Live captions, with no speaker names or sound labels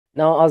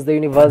Now, as the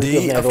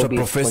University of After Nairobi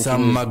Professor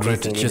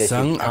Margaret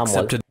Chesang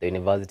accepted, the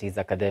university's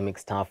academic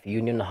staff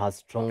union has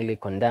strongly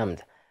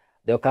condemned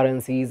the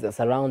occurrences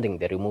surrounding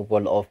the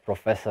removal of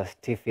Professor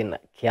Stephen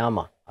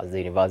Kiama as the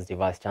university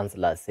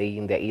vice-chancellor,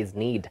 saying there is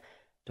need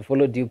to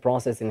follow due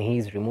process in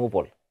his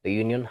removal. The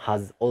union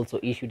has also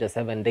issued a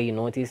 7-day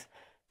notice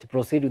to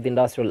proceed with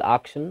industrial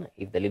action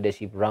if the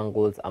leadership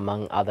wrangles,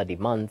 among other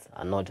demands,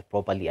 are not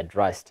properly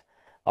addressed.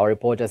 Our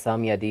reporter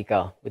Sami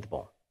Adika with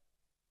more.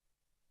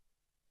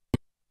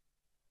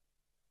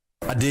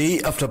 A day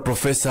after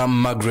Professor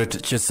Margaret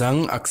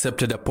Chesang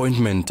accepted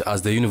appointment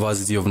as the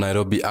University of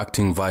Nairobi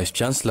acting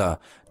vice-chancellor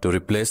to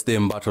replace the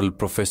embattled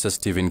Professor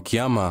Stephen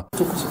Kiama.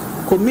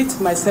 To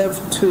commit myself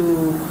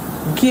to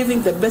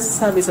giving the best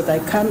service that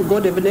I can,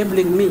 God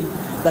enabling me,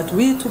 that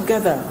we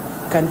together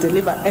can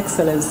deliver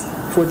excellence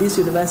for this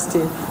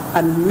university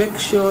and make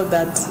sure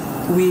that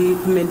we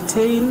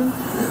maintain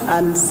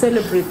and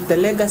celebrate the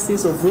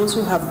legacies of those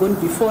who have gone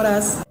before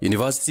us.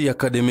 University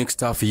Academic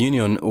Staff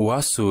Union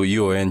UASU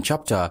UON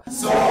chapter,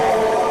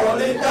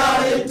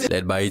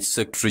 led by its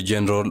Secretary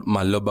General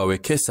Maloba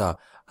Wekesa,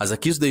 has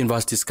accused the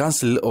university's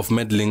council of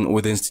meddling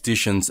with the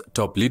institution's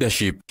top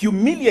leadership.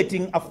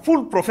 Humiliating a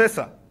full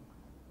professor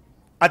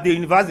at the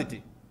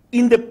university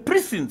in the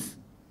precincts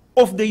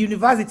of the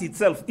university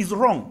itself is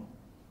wrong.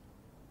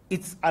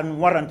 It's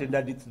unwarranted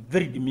and it's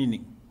very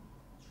demeaning.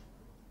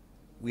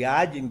 We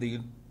are urging the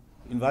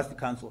University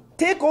Council,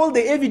 take all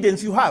the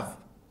evidence you have,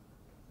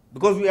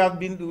 because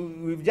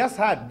we've just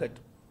heard that,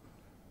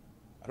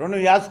 I don't know,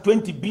 he has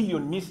 20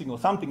 billion missing or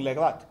something like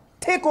that.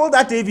 Take all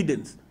that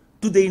evidence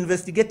to the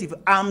investigative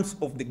arms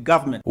of the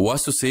government.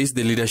 UASU says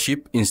the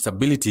leadership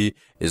instability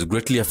is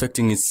greatly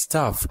affecting its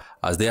staff,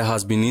 as there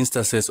has been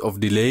instances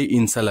of delay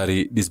in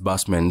salary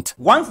disbursement.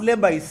 Once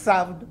labor is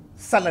served,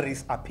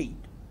 salaries are paid.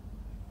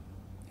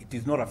 It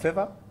is not a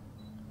favor,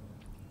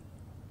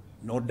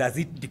 nor does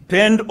it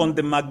depend on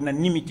the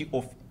magnanimity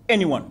of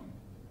anyone,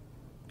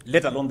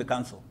 let alone the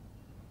council.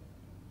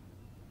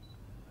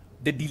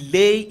 The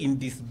delay in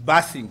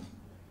disbursing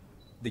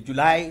the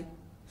July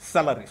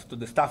salaries to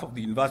the staff of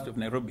the University of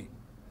Nairobi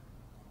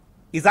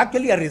is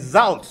actually a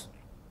result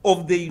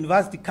of the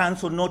University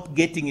Council not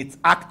getting its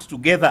act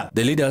together.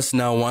 The leaders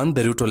now want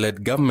the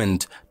Ruto-led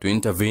government to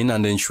intervene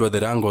and ensure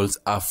the wrangles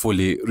are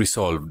fully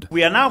resolved.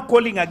 We are now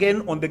calling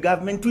again on the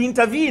government to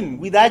intervene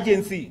with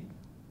urgency.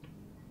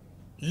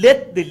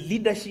 Let the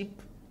leadership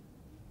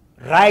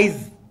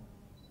rise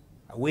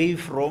away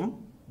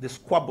from the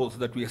squabbles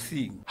that we are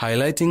seeing.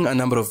 Highlighting a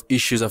number of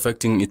issues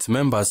affecting its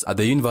members at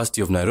the University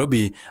of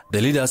Nairobi,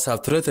 the leaders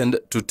have threatened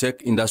to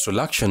take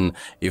industrial action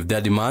if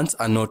their demands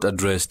are not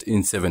addressed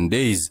in 7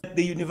 days.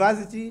 The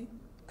University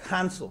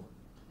Council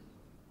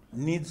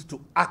needs to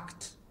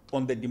act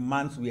on the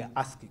demands we are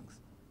asking,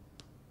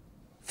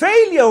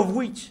 failure of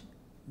which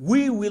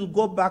we will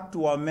go back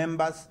to our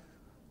members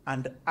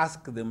and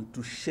ask them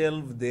to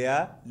shelve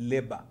their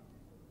labor.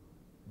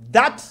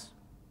 That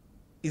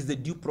is the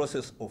due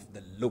process of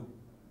the law.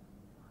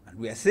 And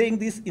we are saying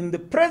this in the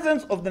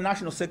presence of the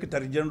National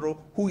Secretary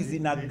General, who is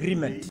in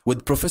agreement.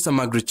 With Professor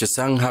Margaret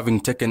Chesang having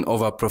taken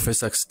over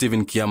Professor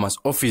Stephen Kiama's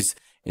office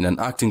in an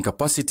acting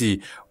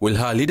capacity, will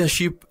her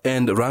leadership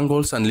end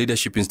wrangles and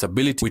leadership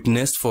instability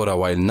witnessed for a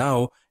while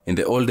now in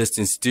the oldest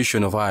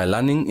institution of higher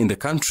learning in the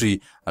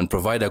country and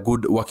provide a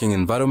good working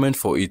environment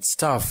for its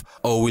staff?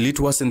 Or will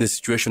it worsen the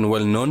situation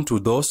well known to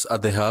those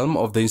at the helm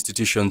of the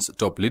institution's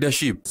top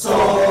leadership?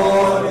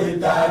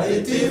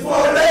 Solidarity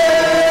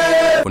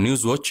forever. For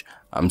Newswatch,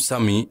 I'm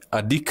Sami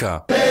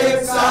Adika.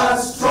 Makes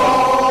us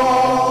strong.